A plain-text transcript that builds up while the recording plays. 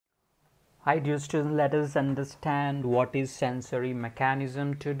Hi dear students, let us understand what is sensory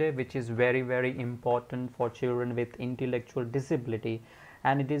mechanism today, which is very important for children with intellectual disability,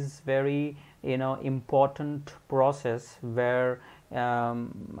 and it is very important process where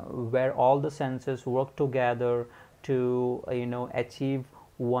all the senses work together to achieve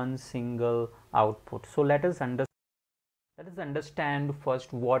one single output. So let us understand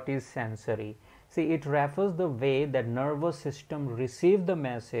first what is sensory. See, it refers the way that nervous system receive the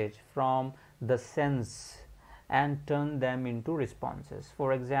message from the sense and turn them into responses.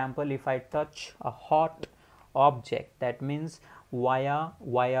 For example, if I touch a hot object, that means via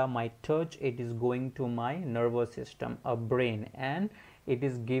my touch it is going to my nervous system, a brain, and it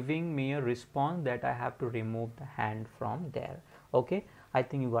is giving me a response that I have to remove the hand from there. Okay, I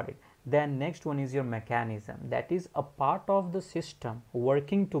think you got it. Then next one is your mechanism, that is a part of the system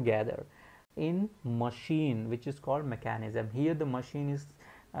working together in machine, which is called mechanism. Here the machine is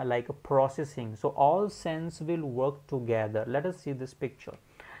like a processing, so all sense will work together. Let us see this picture.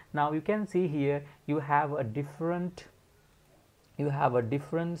 Now you can see here you have a different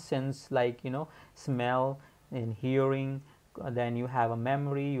sense, like smell and hearing, then you have a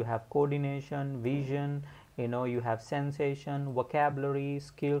memory, you have coordination, vision, you have sensation, vocabulary,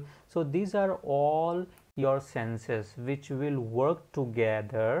 skill. So these are all your senses which will work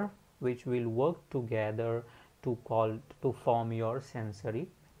together to form your sensory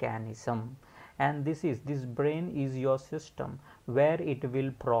mechanism. And this brain is your system where it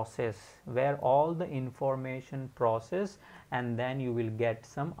will process, where all the information process, and then you will get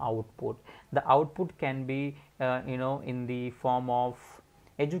some output. The output can be in the form of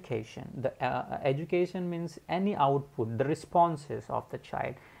education. The education means any output, the responses of the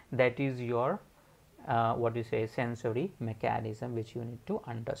child, that is your sensory mechanism, which you need to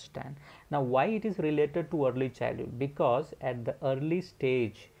understand. Now why it is related to early childhood? Because at the early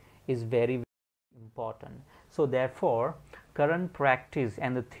stage is very important. So therefore current practice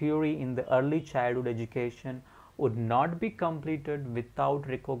and the theory in the early childhood education would not be completed without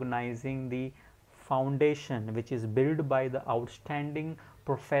recognizing the foundation which is built by the outstanding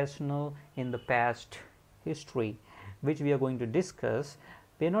professional in the past history, which we are going to discuss.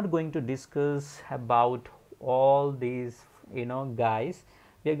 We are not going to discuss about all these guys.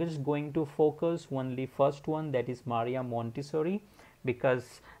 We are just going to focus only first one, that is Maria Montessori,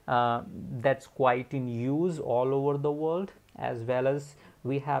 because that's quite in use all over the world, as well as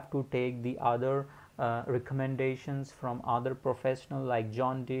we have to take the other recommendations from other professionals like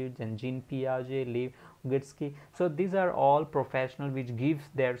John Dewey and Jean Piaget, Lev Vygotsky. So these are all professionals which gives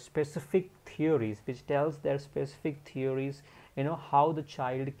their specific theories, which tells their specific theories, how the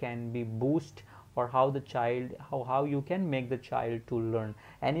child can be boosted, or how you can make the child to learn.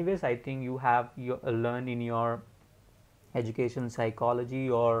 Anyways, I think you have learned in your education psychology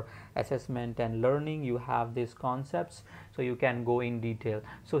or assessment and learning, you have these concepts, so you can go in detail.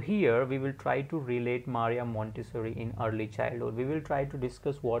 So here we will try to relate Maria Montessori in early childhood. We will try to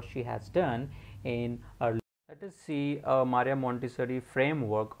discuss what she has done in early. Let us see Maria Montessori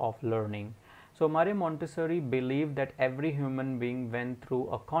framework of learning. So Maria Montessori believed that every human being went through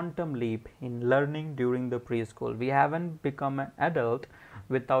a quantum leap in learning during the preschool. We haven't become an adult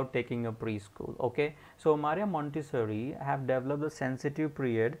without taking a preschool. Okay, so Maria Montessori have developed a sensitive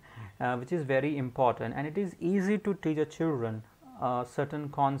period which is very important, and it is easy to teach a children a certain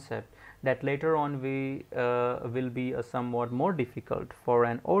concept that later on we will be somewhat more difficult for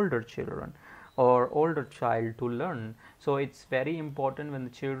an older children or older child to learn. So it's very important when the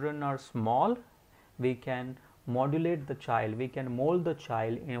children are small, we can modulate the child, we can mold the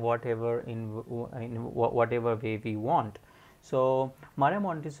child in whatever way we want. So Maria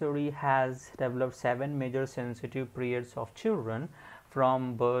Montessori has developed 7 major sensitive periods of children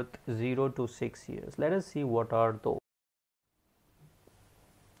from birth 0 to 6 years. Let us see what are those.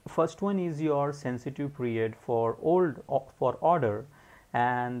 First one is your sensitive period for order,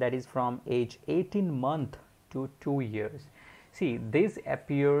 and that is from age 18 month to 2 years. See, this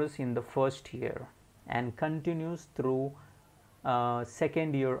appears in the first year and continues through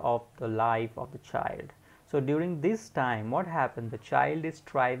second year of the life of the child. So during this time, what happens? The child is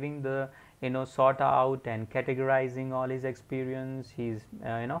striving the sort out and categorizing all his experience. He's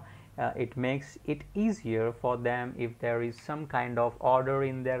it makes it easier for them if there is some kind of order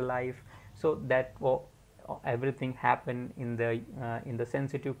in their life. So that everything happen in the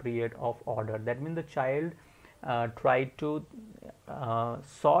sensitive period of order. That means the child try to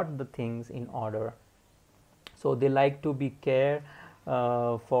sort the things in order. So they like to be cared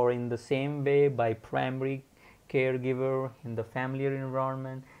for in the same way by primary caregiver in the familiar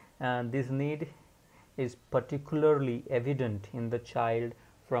environment. This need is particularly evident in the child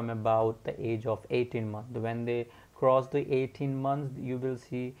from about the age of 18 months. When they cross the 18 months, you will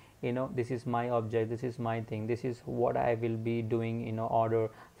see, this is my object, this is my thing, this is what I will be doing in order.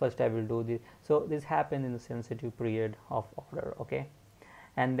 First I will do this. So this happens in the sensitive period of order. Okay,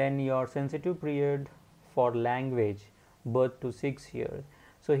 and then your sensitive period for language, birth to 6 years.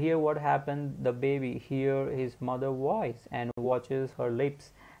 So here what happened, the baby hear his mother voice and watches her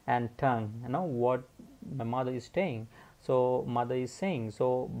lips and tongue, what my mother is saying. So mother is saying.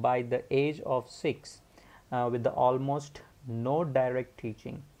 So by the age of 6, with the almost no direct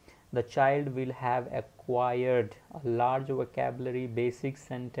teaching, the child will have acquired a large vocabulary, basic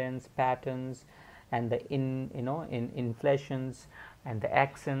sentence patterns, and the inflections and the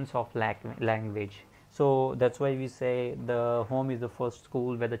accents of language. So that's why we say the home is the first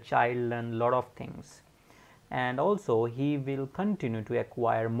school where the child learns a lot of things. And also he will continue to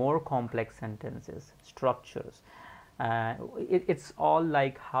acquire more complex sentences, structures. It's all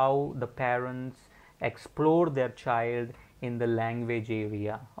like how the parents explore their child in the language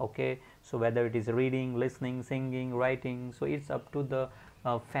area. Okay, so whether it is reading, listening, singing, writing, so it's up to the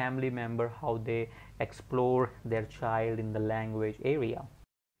family member how they explore their child in the language area.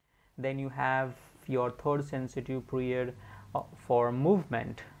 Then you have your third sensitive period for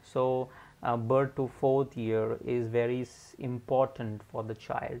movement. So birth to 4th year is very important for the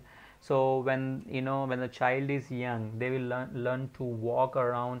child. So when when the child is young, they will learn to walk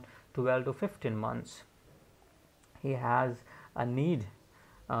around 12 to 15 months. He has a need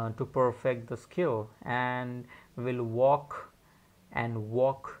to perfect the skill and will walk and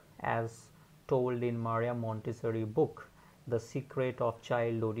walk as told in Maria Montessori book, The Secret of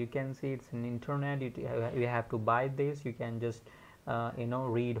Childhood. You can see it's in internet. You have to buy this. You can just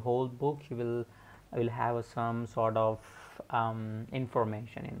read whole book. You will have some sort of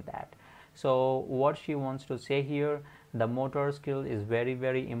information in that. So what she wants to say here, the motor skill is very,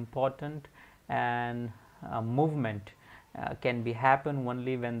 very important, and movement can be happen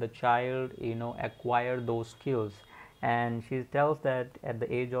only when the child acquire those skills. And she tells that at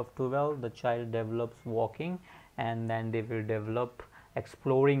the age of 12 the child develops walking, and then they will develop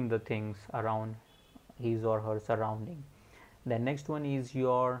exploring the things around his or her surrounding. The next one is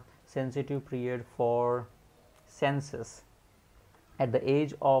your sensitive period for senses. At the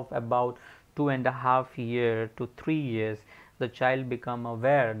age of about 2.5 years to 3 years, the child become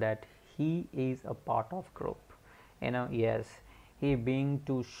aware that he is a part of group. Yes, he being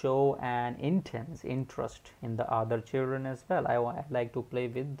to show an intense interest in the other children as well. I like to play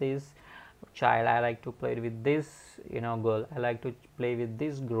with this child, I like to play with this girl, I like to play with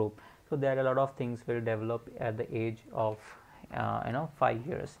this group. So there are a lot of things will develop at the age of 5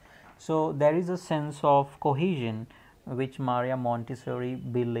 years. So there is a sense of cohesion which Maria Montessori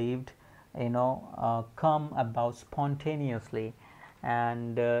believed come about spontaneously,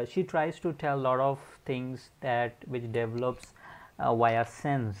 and she tries to tell a lot of things that which develops via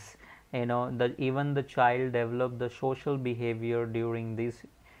sense. That even the child develop the social behavior during this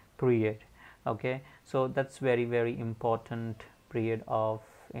period. Okay, so that's very, very important period of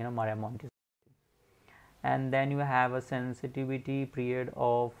Maria Montessori. And then you have a sensitivity period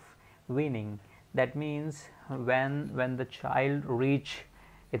of weaning. That means when the child reach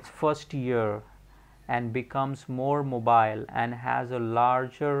its first year and becomes more mobile and has a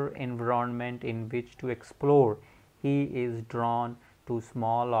larger environment in which to explore, he is drawn to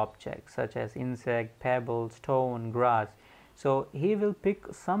small objects such as insect, pebbles, stone, grass. So he will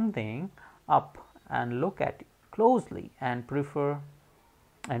pick something up and look at it closely and prefer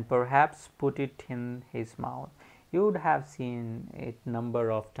and perhaps put it in his mouth. You would have seen it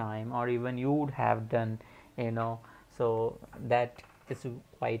number of time, or even you would have done, so that is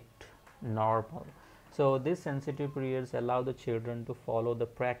quite normal. So these sensitive periods allow the children to follow the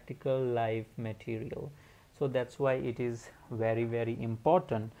practical life material. So that's why it is very, very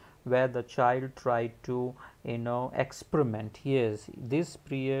important where the child try to experiment. Yes, this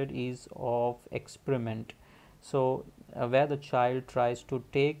period is of experiment. So where the child tries to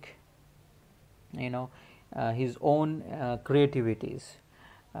take his own creativities.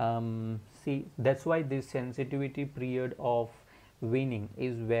 See, that's why this sensitivity period of weaning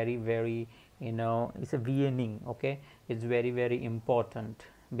is very, very it's a weaning. Okay, it's very, very important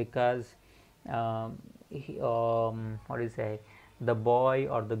because what do you say, the boy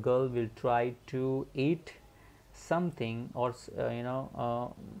or the girl will try to eat something, or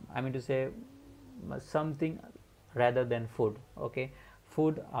I mean to say something rather than food. Okay,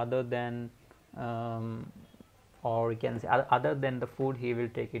 food other than or you can say other than the food he will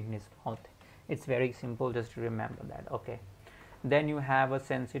take it in his mouth. It's very simple, just to remember that. Okay, then you have a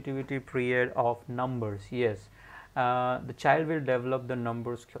sensitivity period of numbers. Yes, the child will develop the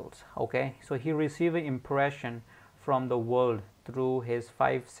number skills. Okay, so he receives an impression from the world through his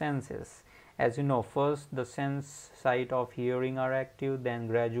five senses. As you know, first the sense sight of hearing are active, then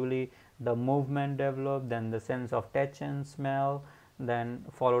gradually the movement develop, then the sense of touch and smell, then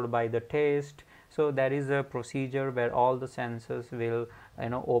followed by the taste. So there is a procedure where all the senses will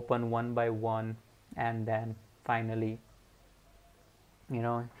open one by one, and then finally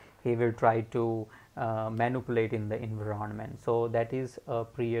he will try to manipulate in the environment. So that is a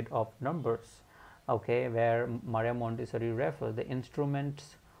period of numbers, okay, where Maria Montessori refers the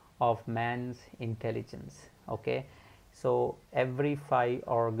instruments of man's intelligence. Okay, so every five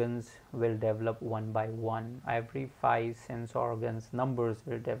organs will develop one by one, every five sense organs numbers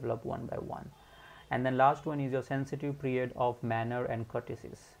will develop one by one. And then last one is your sensitive period of manner and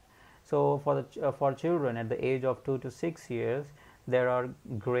courtesies. So for children at the age of 2 to 6 years, there are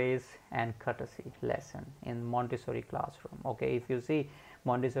grace and courtesy lesson in Montessori classroom. Okay, if you see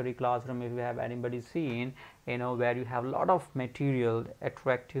Montessori classroom, if you have anybody seen, where you have a lot of material,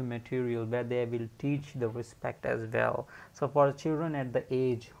 attractive material, where they will teach the respect as well. So for children at the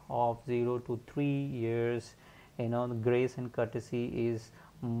age of 0 to 3 years, the grace and courtesy is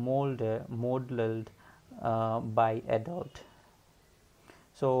modeled by adult.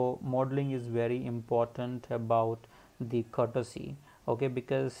 So modeling is very important about the courtesy, okay,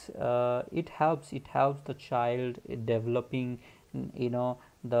 because it helps the child developing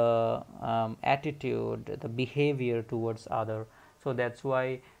the attitude, the behavior towards other. So that's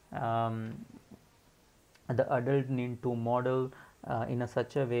why the adult need to model in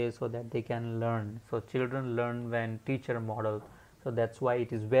such a way so that they can learn. So children learn when teacher model. So that's why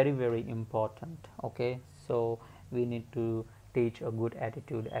it is very, very important. Okay, so we need to teach a good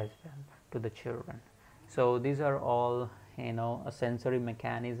attitude as well to the children. So these are all a sensory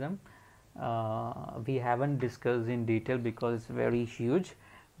mechanism. We haven't discussed in detail because it's very huge.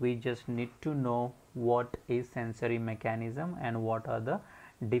 We just need to know what is sensory mechanism and what are the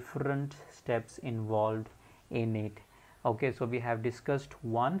different steps involved in it. Okay, so we have discussed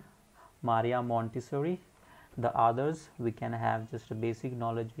one, Maria Montessori. The others we can have just a basic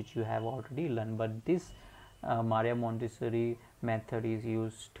knowledge which you have already learned, but this Maria Montessori method is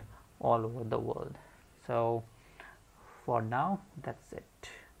used all over the world. So for now, that's it.